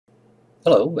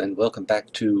Hello and welcome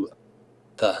back to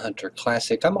the Hunter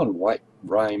Classic. I'm on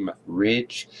Whiterime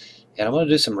Ridge and I'm going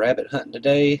to do some rabbit hunting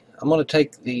today. I'm going to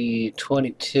take the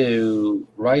 22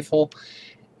 rifle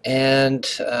and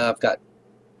I've got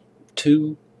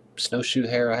two Snowshoe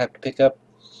Hare I have to pick up,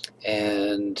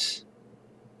 and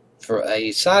for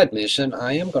a side mission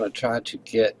I am going to try to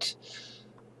get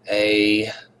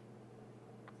a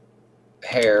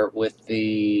hare with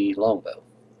the Longbow.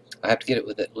 I have to get it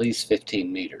with at least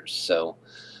 15 meters, so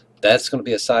that's going to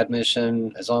be a side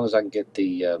mission. As long as I can get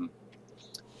the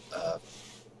uh,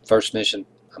 first mission,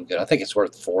 I'm good. I think it's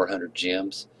worth 400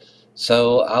 gems.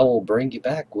 So I will bring you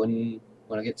back when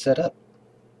I get set up.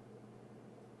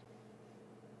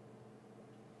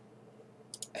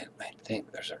 And I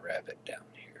think there's a rabbit down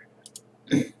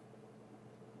here.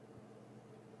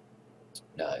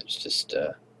 No, it's just,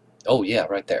 oh yeah,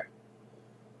 right there.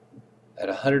 At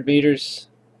 100 meters,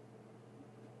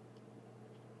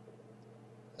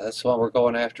 that's what we're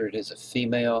going after. It is a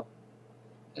female,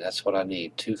 and that's what I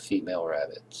need, 2 female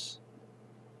rabbits.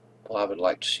 Well, I would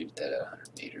like to shoot that at 100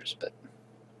 meters, but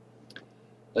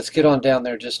let's get on down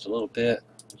there just a little bit.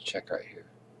 Let's check right here.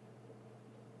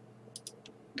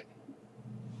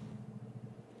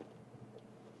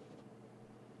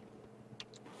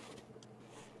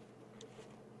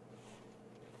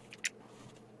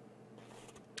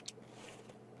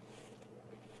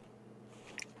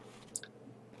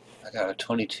 I got a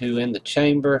 22 in the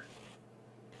chamber.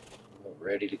 We're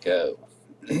ready to go.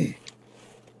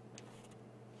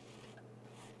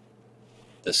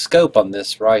 The scope on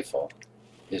this rifle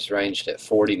is ranged at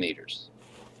 40 meters.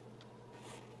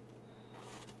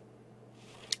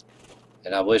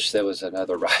 And I wish there was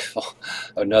another rifle,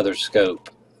 another scope,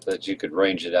 that you could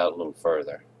range it out a little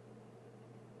further.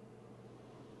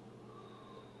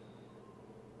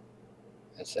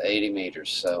 It's 80 meters,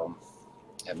 so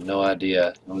I have no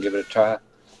idea. I'm going to give it a try.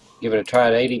 Give it a try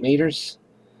at 80 meters.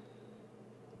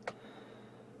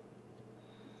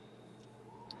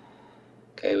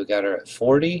 Okay, we got her at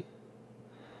 40,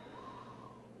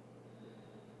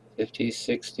 50,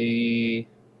 60,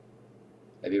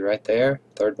 maybe right there.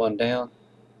 Third one down.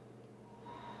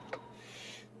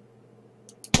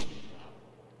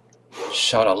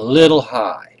 Shot a little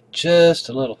high, just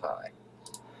a little high.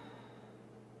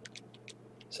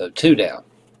 So 2 down.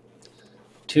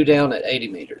 2 down at 80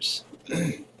 meters.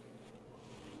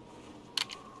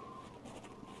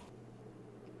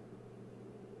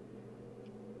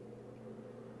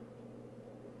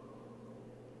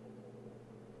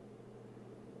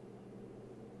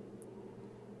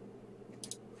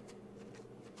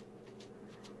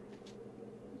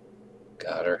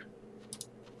 Got her.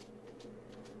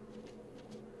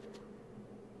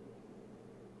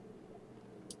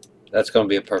 That's going to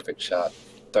be a perfect shot.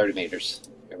 30 meters.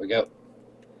 Here we go.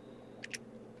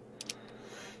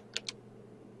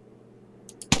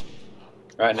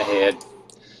 Right in the head.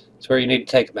 It's where you need to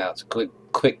take them out. It's a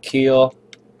quick kill.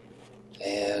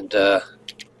 And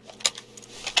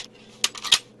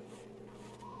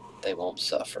they won't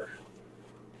suffer.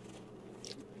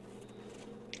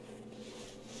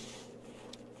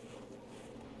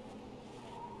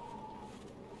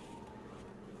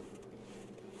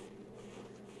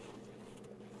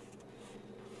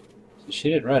 So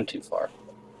she didn't run too far.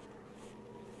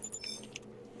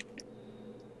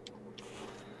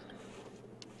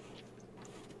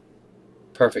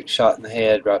 Perfect shot in the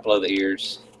head, right below the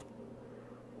ears.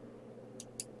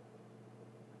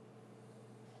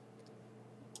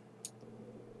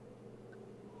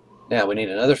 Now we need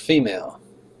another female.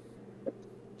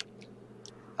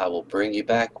 I will bring you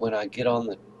back when I get on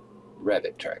the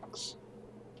rabbit tracks.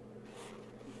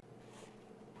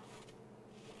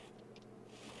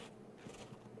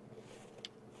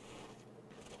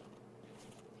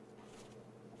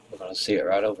 We're going to see it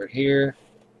right over here.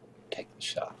 Take the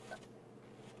shot.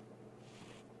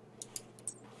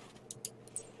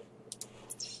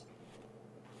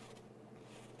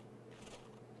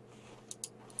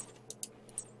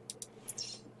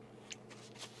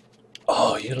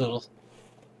 Oh, you little...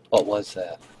 What was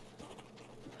that?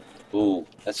 Ooh,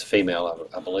 that's a female,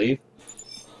 I believe.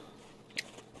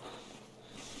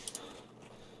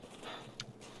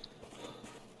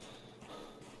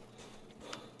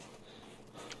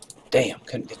 Damn,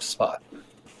 couldn't get the spot.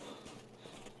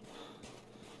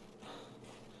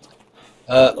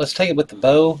 Let's take it with the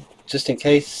bow, just in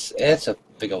case. It's a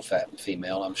big old fat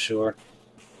female, I'm sure.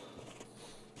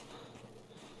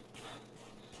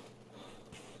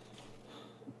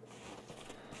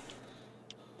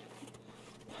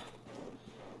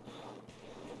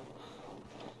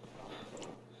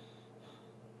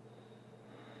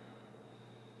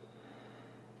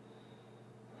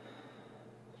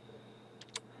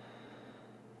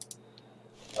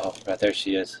 Oh, right there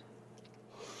she is.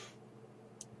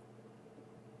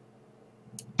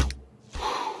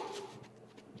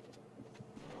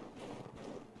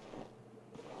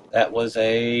 That was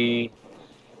a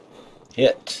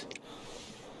hit.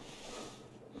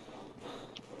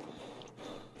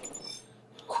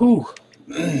 Whew.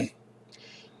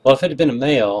 Well, if it had been a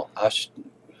male,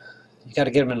 you got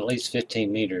to get them in at least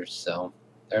 15 meters. So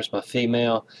there's my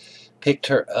female. Picked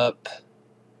her up.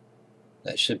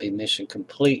 That should be mission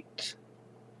complete.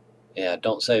 Yeah,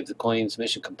 don't save the queens.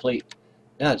 Mission complete.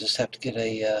 Now I just have to get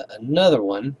another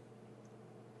one.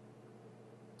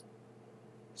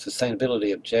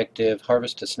 Sustainability objective.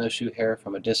 Harvest a snowshoe hare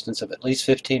from a distance of at least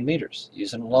 15 meters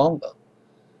using a longbow.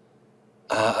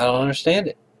 I don't understand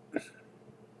it.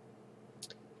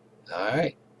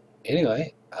 Alright.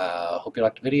 Anyway, hope you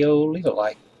liked the video. Leave a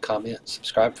like, comment,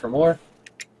 subscribe for more.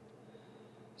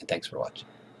 And thanks for watching.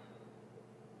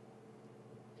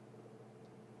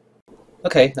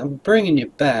 Okay, I'm bringing you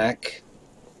back.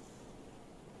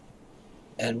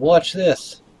 And watch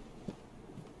this.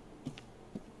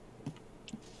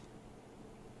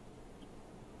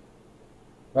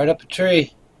 Right up a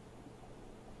tree.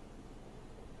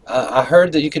 I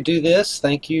heard that you could do this.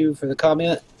 Thank you for the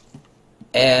comment.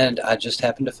 And I just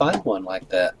happened to find one like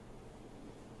that.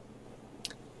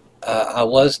 I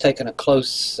was taking a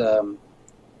close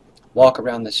walk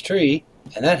around this tree,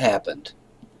 and that happened.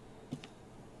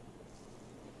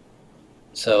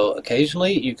 So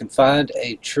occasionally you can find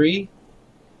a tree.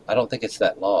 I don't think it's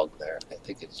that log there. I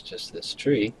think it's just this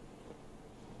tree.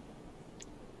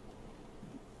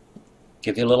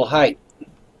 Give you a little height.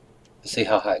 See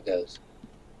how high it goes.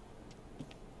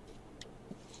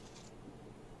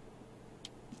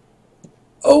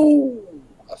 Oh,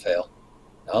 I fell.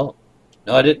 No,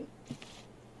 I didn't.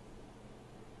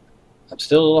 I'm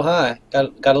still a little high. Got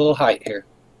a little height here.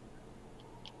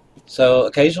 So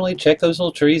occasionally check those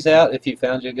little trees out if you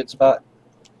found you a good spot.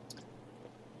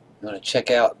 I'm going to check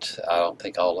out, I don't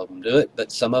think all of them do it,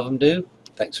 but some of them do.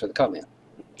 Thanks for the comment.